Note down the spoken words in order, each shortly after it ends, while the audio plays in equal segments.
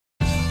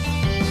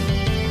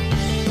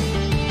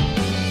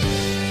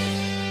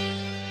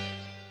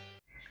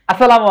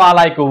আসসালামু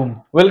আলাইকুম,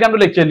 welcome to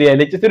লেকচারলিয়া।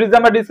 Lecture সিরিজে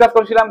আমরা ডিসকাস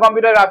করছিলাম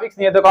কম্পিউটার গ্রাফিক্স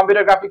নিয়ে। তো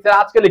কম্পিউটার গ্রাফিক্সের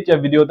আজকে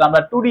লেকচার ভিডিওতে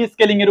আমরা 2D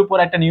স্কেলিং এর উপর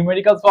একটা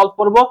নিউমেরিক্যাল সলভ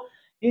করব।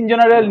 ইন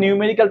জেনারেল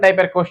নিউমেরিক্যাল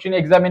টাইপের কোশ্চেন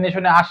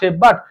এক্সামিনেশনে আসে,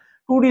 বাট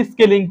 2D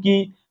স্কেলিং কি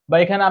বা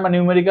এখানে আমরা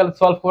নিউমেরিক্যাল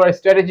সলভ করার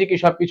স্ট্র্যাটেজি কি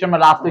সবকিছু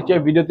আমরা লাস্ট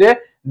লেকচার ভিডিওতে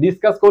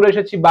ডিসকাস করে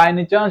এসেছি। বাই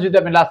এনি চান্স যদি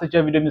আপনি লাস্ট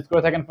লেকচার ভিডিও মিস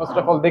করে থাকেন, ফার্স্ট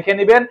অফ অল দেখে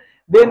নেবেন,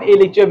 দেন এই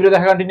লেকচার ভিডিও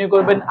দেখা কন্টিনিউ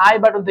করবেন। আই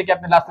বাটন থেকে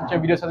আপনি লাস্ট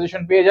লেকচার ভিডিও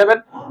সাজেশন পেয়ে যাবেন।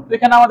 তো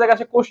এখানে আমাদের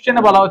কাছে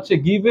কোশ্চেনে বলা হচ্ছে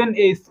given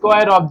a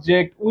square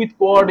object with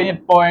coordinate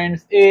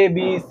points A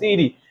B C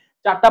D.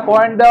 চারটা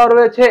পয়েন্ট দেওয়া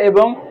রয়েছে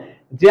এবং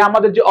যে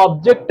আমাদের যে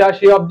অবজেক্টটা,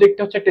 সেই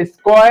অবজেক্টটা হচ্ছে একটা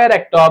স্কয়ার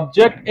একটা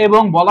অবজেক্ট,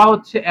 এবং বলা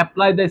হচ্ছে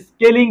অ্যাপ্লাই দ্য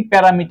স্কেলিং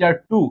প্যারামিটার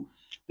 2।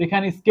 তো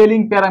এখানে স্কেলিং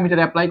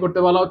প্যারামিটার অ্যাপ্লাই করতে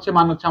বলা হচ্ছে,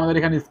 মানে হচ্ছে আমাদের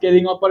এখানে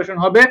স্কেলিং অপারেশন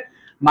হবে,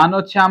 মানে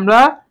হচ্ছে আমরা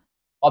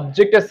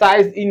অবজেক্টের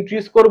সাইজ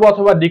ইনক্রিজ করব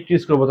অথবা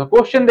ডিক্রিজ করব। তো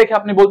কোশ্চেন দেখে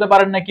আপনি বলতে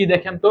পারেন না কি,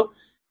 দেখেন তো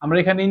আমরা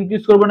এখানে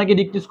ইনক্রিজ করব নাকি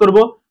ডিক্রিজ করব।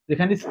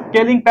 এখানে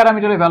স্কেলিং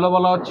প্যারামিটারের ভ্যালু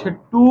বলা হচ্ছে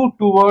 2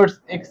 টুয়ার্ডস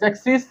এক্স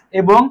অ্যাক্সিস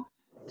এবং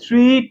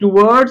 3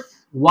 টুয়ার্ডস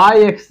ওয়াই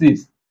অ্যাক্সিস।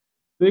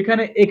 তো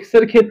এখানে এক্স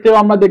এর ক্ষেত্রেও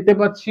আমরা দেখতে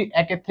পাচ্ছি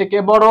একের থেকে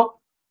বড়,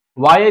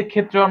 ওয়াই এর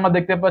ক্ষেত্রেও আমরা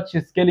দেখতে পাচ্ছি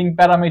স্কেলিং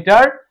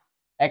প্যারামিটার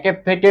একের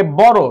থেকে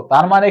বড়।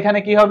 তার মানে এখানে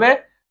কি হবে,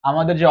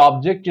 আমাদের যে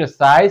অবজেক্টের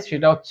সাইজ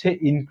সেটা হচ্ছে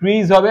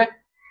ইনক্রিজ হবে।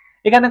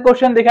 এখানে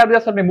কোশ্চেন দেখে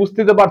আপনি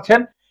বুঝতে তো পারছেন।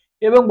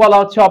 এবং বলা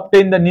হচ্ছে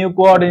obtain the new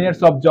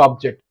coordinates of the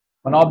object,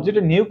 মানে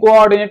অবজেক্টের নিউ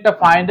কোঅর্ডিনেটটা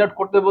ফাইন্ড আউট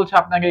করতে বলছে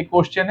আপনাকে এই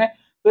কোশ্চেনে।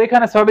 তো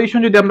এখানে সলিউশন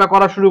যদি আমরা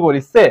করা শুরু করি,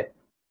 সে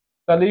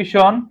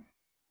সলিউশন।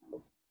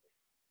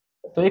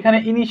 তো এখানে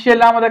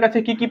ইনিশিয়ালি আমাদের কাছে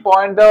কি কি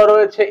পয়েন্ট দেওয়া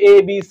রয়েছে, এ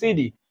বি সি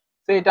ডি।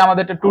 তো এটা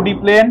আমাদের একটা 2D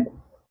প্লেন,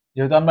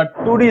 যেহেতু আমরা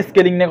 2D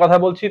স্কেলিং নিয়ে কথা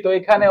বলছি। তো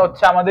এখানে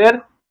হচ্ছে আমাদের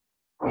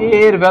এ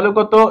এর ভ্যালু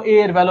কত, এ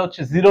এর ভ্যালু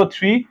হচ্ছে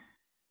 0.3।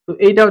 তো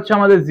এইটা হচ্ছে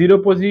আমাদের 0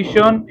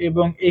 পজিশন,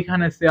 এবং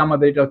এখানে সে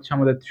আমাদের এটা হচ্ছে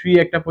আমাদের 3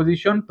 একটা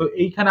পজিশন। তো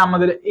এইখানে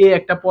আমাদের এ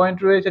একটা পয়েন্ট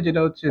রয়েছে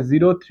যেটা হচ্ছে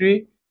 0.3,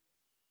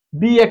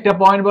 বি একটা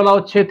পয়েন্ট বলা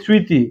হচ্ছে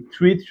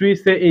 3.3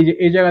 সে এই যে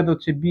এই জায়গাতে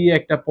হচ্ছে বি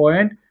একটা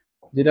পয়েন্ট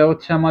যেটা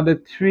হচ্ছে আমাদের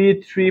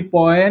 3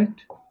 পয়েন্ট,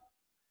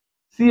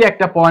 সি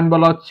একটা পয়েন্ট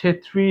বলা হচ্ছে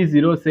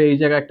 30 সে এই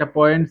জায়গায় একটা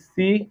পয়েন্ট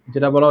সি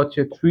যেটা বলা হচ্ছে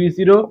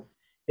 30,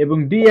 এবং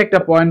ডি একটা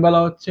পয়েন্ট বলা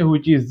হচ্ছে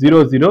হুইচ ইজ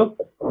 0.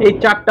 এই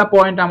চারটা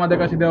পয়েন্ট আমাদের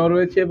কাছে দেওয়া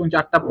রয়েছে, এবং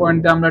চারটা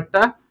পয়েন্টে আমরা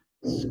একটা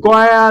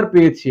স্কয়ার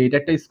পেয়েছি। এটা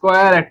একটা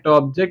স্কয়ার একটা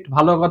অবজেক্ট,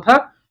 ভালো কথা।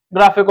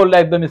 গ্রাফে করলে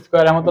একদম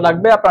স্কয়ারের মতো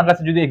লাগবে। আপনার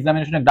কাছে যদি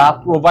এক্সামিনেশনে গ্রাফ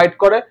প্রোভাইড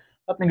করে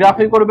আপনি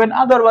গ্রাফে করবেন,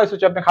 আদারওয়াইজ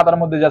হচ্ছে আপনি খাতার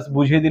মধ্যে জাস্ট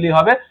বুঝিয়ে দিলেই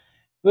হবে।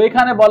 তো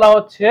এখানে বলা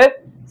হচ্ছে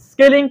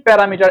স্কেলিং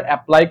প্যারামিটার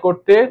অ্যাপ্লাই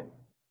করতে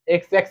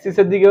এক্স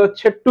অ্যাক্সিসের দিকে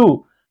হচ্ছে 2,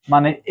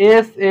 মানে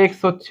এস এক্স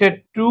হচ্ছে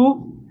 2,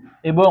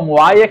 এবং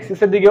ওয়াই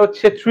অ্যাক্সিসের দিকে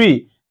হচ্ছে 3,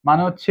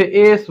 মানে হচ্ছে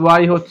এস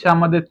ওয়াই হচ্ছে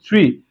আমাদের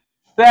 3।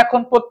 তো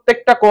এখন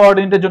প্রত্যেকটা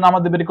কোঅর্ডিনেটের জন্য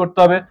আমাদের বের করতে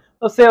হবে।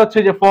 তো সে হচ্ছে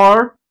যে ফর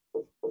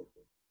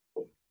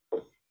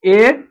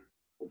এ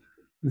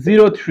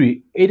 0.3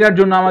 এটার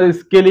জন্য আমাদের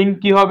স্কেলিং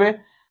কি হবে।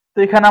 তো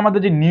এখানে আমাদের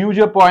যে নিউ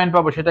যে পয়েন্ট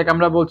পাবো সেটাকে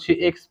আমরা বলছি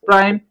এক্স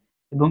প্রাইম,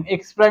 এবং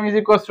x prime is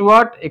equals to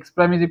what, x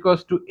prime is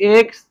equals to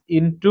x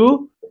into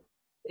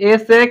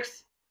S x,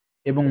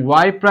 এবং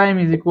Y prime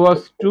is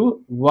equals to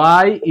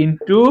Y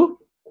into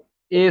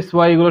S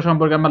Y. এগুলো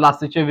সম্পর্কে আমরা লাস্ট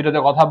লেকচার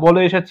ভিডিওতে কথা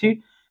বলে এসেছি।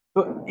 তো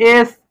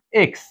এস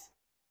এক্স,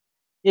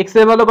 এক্স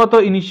এর ভ্যালু কত,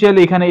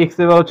 ইনিশিয়ালি এখানে এক্স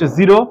এর ভ্যালু হচ্ছে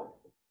 0।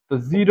 তো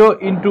 0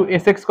 ইনটু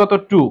এস এক্স কত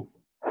 2,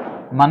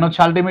 মানে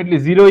হচ্ছে আলটিমেটলি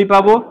 0ই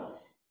পাবো।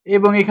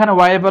 এবং এখানে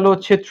ওয়াই এর ভ্যালু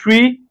হচ্ছে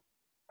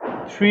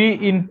 3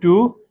 ইনটু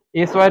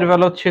এস ওয়াই এর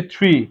ভ্যালু হচ্ছে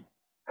 3,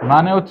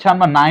 মানে হচ্ছে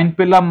আমরা 9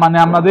 পেলাম। মানে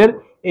আমাদের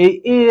এই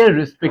এ এর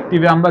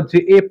রেসপেক্টিভে আমরা যে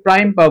এ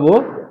প্রাইম পাবো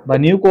বা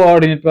নিউ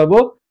কোঅর্ডিনেট পাবো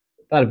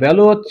তার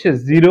ভ্যালু হচ্ছে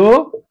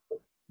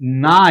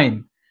 0.9।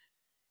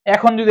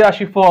 এখন যদি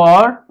আসি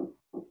ফর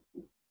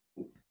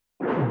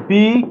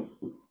বি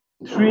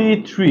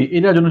 3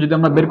 এটার জন্য যদি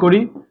আমরা বের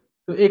করি,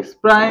 তো x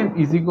prime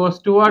is equals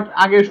to what,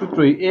 আগের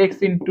সূত্রই এক্স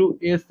ইনটু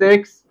এস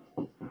এক্স।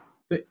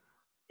 তো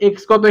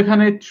এক্স কত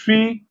এখানে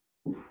 3,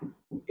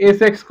 এস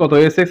এক্স কত,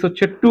 এস এক্স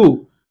হচ্ছে 2।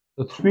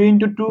 তো 3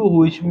 ইনটু 2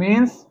 হুইচ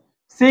মিন্স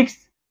 6,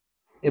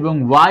 এবং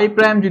ওয়াই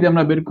প্রাইম যদি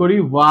আমরা বের করি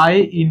ওয়াই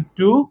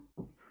ইনটু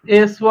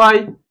এস ওয়াই।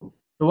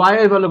 তো ওয়াই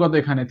এর ভ্যালু কত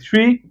এখানে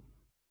 3,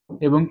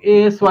 এবং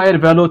এস ওয়াই এর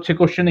ভ্যালু হচ্ছে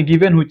কোশ্চেনে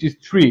গিভেন হুইচ ইজ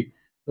 3।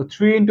 তো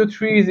 3 ইনটু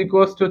 3 ইজ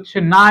ইকুয়ালস টু হচ্ছে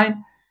 9।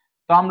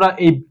 তো আমরা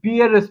এই বি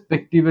এর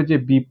রেসপেক্টিভে যে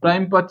বি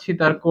প্রাইম পাচ্ছি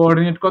তার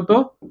কোঅর্ডিনেট কত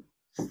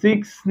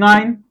 6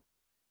 9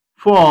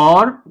 ফর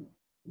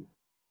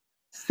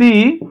সি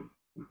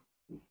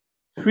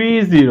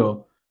 30।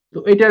 তো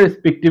এটার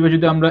রেসপেক্টিভে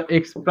যদি আমরা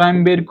এক্স প্রাইম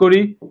বের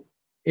করি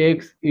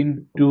এক্স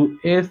ইনটু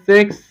এস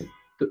এক্স,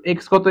 তো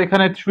এক্স কত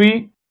এখানে 3,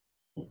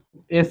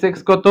 এস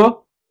এক্স কত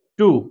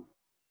 2,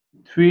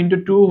 3 into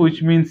 2 which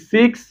means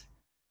 6,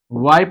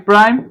 y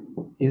prime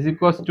is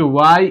equals to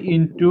y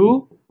into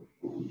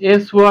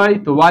sy।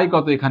 তো y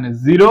কত এখানে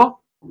 0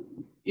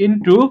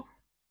 into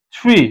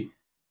 3,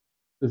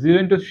 তো 0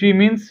 into 3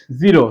 means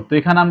 0। তো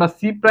এখানে আমরা c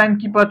প্রাইম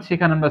কি পাচ্ছি,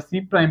 এখানে আমরা c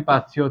প্রাইম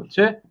পাচ্ছি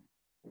হচ্ছে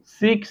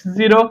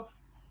 60।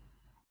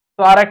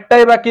 তো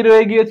আরেকটাই বাকি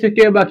রয়ে গিয়েছে,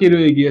 কে বাকি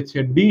রয়ে গিয়েছে,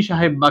 ডি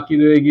সাহেব বাকি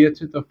রয়ে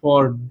গিয়েছে। তো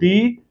ফর ডি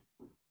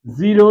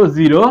 0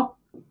 0,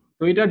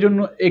 তো এটার জন্য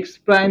এক্স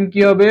প্রাইম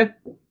কি হবে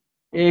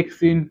x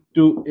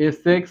ইন্টু এস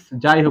এক্স,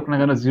 যাই হোক না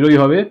কেন জিরোই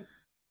হবে।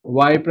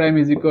 y prime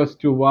is equals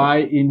to y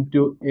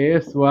into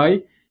S Y,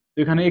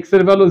 এখানে x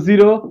এর ভ্যালু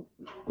 0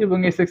 এবং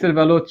এস এক্স এর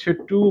ভ্যালু হচ্ছে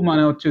 2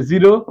 মানে হচ্ছে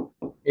 0,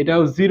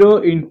 এটাও 0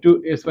 ইন্টু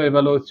এস ওয়াই এর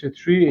ভ্যালু হচ্ছে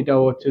 3,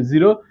 এটাও হচ্ছে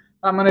 0।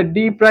 তার মানে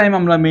ডি প্রাইম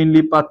আমরা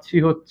মেইনলি পাচ্ছি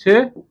হচ্ছে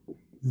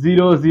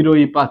 0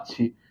 0ই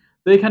পাচ্ছি।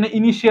 তো এখানে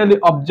ইনিশিয়ালি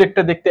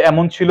অবজেক্টটা দেখতে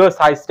এমন ছিল,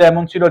 সাইজটা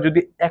এমন ছিল, যদি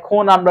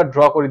এখন আমরা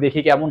ড্র করি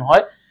দেখি কেমন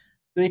হয়।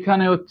 তো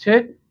এখানে হচ্ছে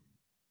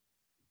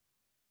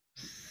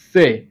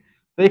সে,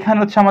 তো এখানে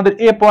হচ্ছে আমাদের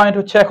এ পয়েন্ট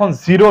হচ্ছে এখন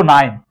 0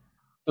 9,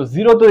 তো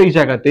 0 তো এই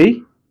জায়গাতেই,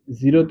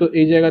 0 তো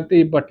এই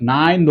জায়গাতেই, বাট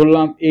 9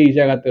 ধরলাম এই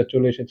জায়গাতে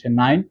চলে এসেছে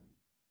 9,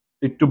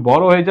 একটু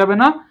বড় হয়ে যাবে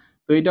না?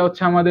 তো এটা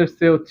হচ্ছে আমাদের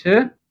সে হচ্ছে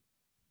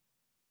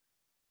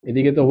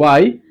এদিকে তো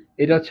y,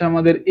 এটা হচ্ছে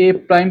আমাদের a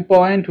prime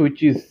point which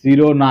is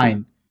 0 9,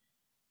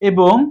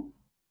 এবং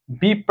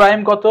b প্রাইম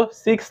কত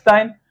 6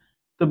 9,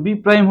 তো b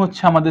প্রাইম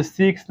হচ্ছে আমাদের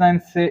 6 9,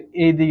 সে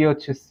এই দিকে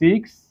হচ্ছে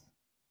 6,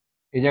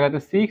 এই জায়গাতে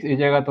 6, এই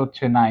জায়গাতে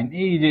হচ্ছে 9,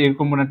 এই যে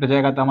এরকম একটা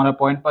জায়গাতে আমরা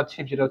পয়েন্ট পাচ্ছি,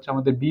 যেটা হচ্ছে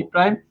আমাদের b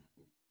প্রাইম,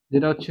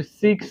 যেটা হচ্ছে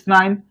 6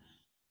 9।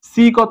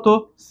 সি কত?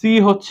 সি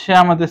হচ্ছে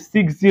আমাদের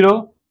 6 0,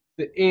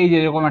 তো এই যে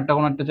এরকম একটা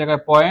কোন একটা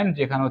জায়গায় পয়েন্ট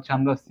যেখানে হচ্ছে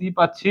আমরা সি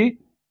পাচ্ছি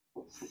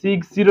 6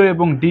 0,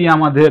 এবং ডি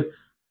আমাদের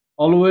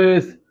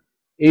অলওয়েজ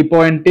এই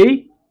পয়েন্টেই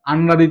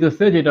আন্ডা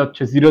দিতেছে, যেটা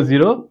হচ্ছে 0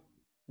 0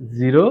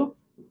 0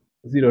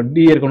 0,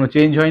 ডি এর কোনো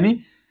চেঞ্জ হয়নি।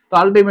 তো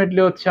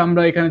আলটিমেটলি হচ্ছে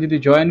আমরা এখানে যদি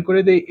জয়েন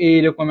করে দিই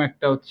এইরকম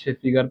একটা হচ্ছে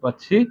ফিগার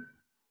পাচ্ছি।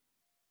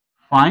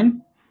 ফাইন।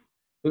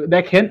 তো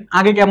দেখেন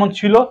আগে কেমন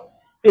ছিল,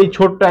 এই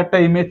ছোট্ট একটা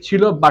ইমেজ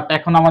ছিল, বাট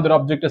এখন আমাদের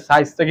অবজেক্টের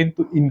সাইজটা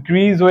কিন্তু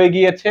ইনক্রিজ হয়ে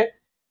গিয়েছে।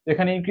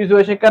 এখানে ইনক্রিজ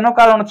হয়েছে কেন?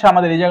 কারণ হচ্ছে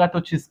আমাদের এই জায়গাটা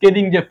হচ্ছে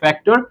স্কেলিং যে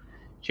ফ্যাক্টর,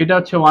 সেটা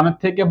হচ্ছে 1 এর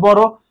থেকে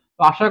বড়।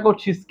 তো আশা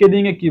করছি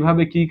স্কেলিং এ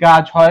কিভাবে কি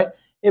কাজ হয়,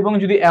 এবং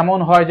যদি এমন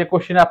হয় যে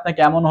কোশ্চেনে আপনাকে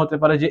এমন হতে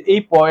পারে যে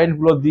এই পয়েন্ট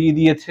গুলো দিয়ে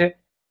দিয়েছে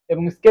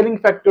এবং স্কেলিং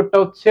ফ্যাক্টরটা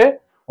হচ্ছে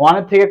 1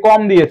 এর থেকে কম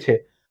দিয়েছে,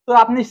 তো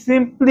আপনি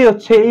সিম্পলি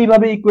হচ্ছে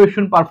এইভাবে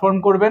ইকুয়েশন পারফর্ম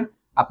করবেন,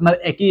 আপনার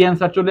একই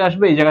অ্যান্সার চলে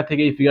আসবে, এই জায়গা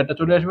থেকে এই ফিগারটা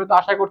চলে আসবে। তো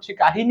আশা করছি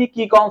কাহিনী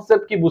কি,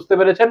 কনসেপ্ট কি বুঝতে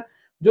পেরেছেন।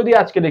 যদি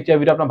আজকে লেকচার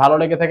ভিডিও আপনার ভালো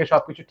লেগে থাকে,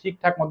 সবকিছু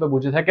ঠিকঠাক মতো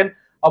বুঝে থাকেন,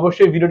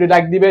 অবশ্যই ভিডিওটি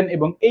লাইক দিবেন,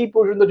 এবং এই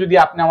পর্যন্ত যদি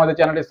আপনি আমাদের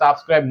চ্যানেলটি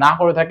সাবস্ক্রাইব না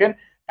করে থাকেন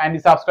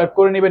কাইন্ডলি সাবস্ক্রাইব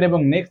করে নেবেন, এবং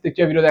নেক্সট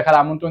লেকচার ভিডিও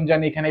দেখার আমন্ত্রণ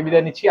জানিয়ে এখানে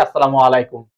বিদায় নিচ্ছি। আসসালামু আলাইকুম।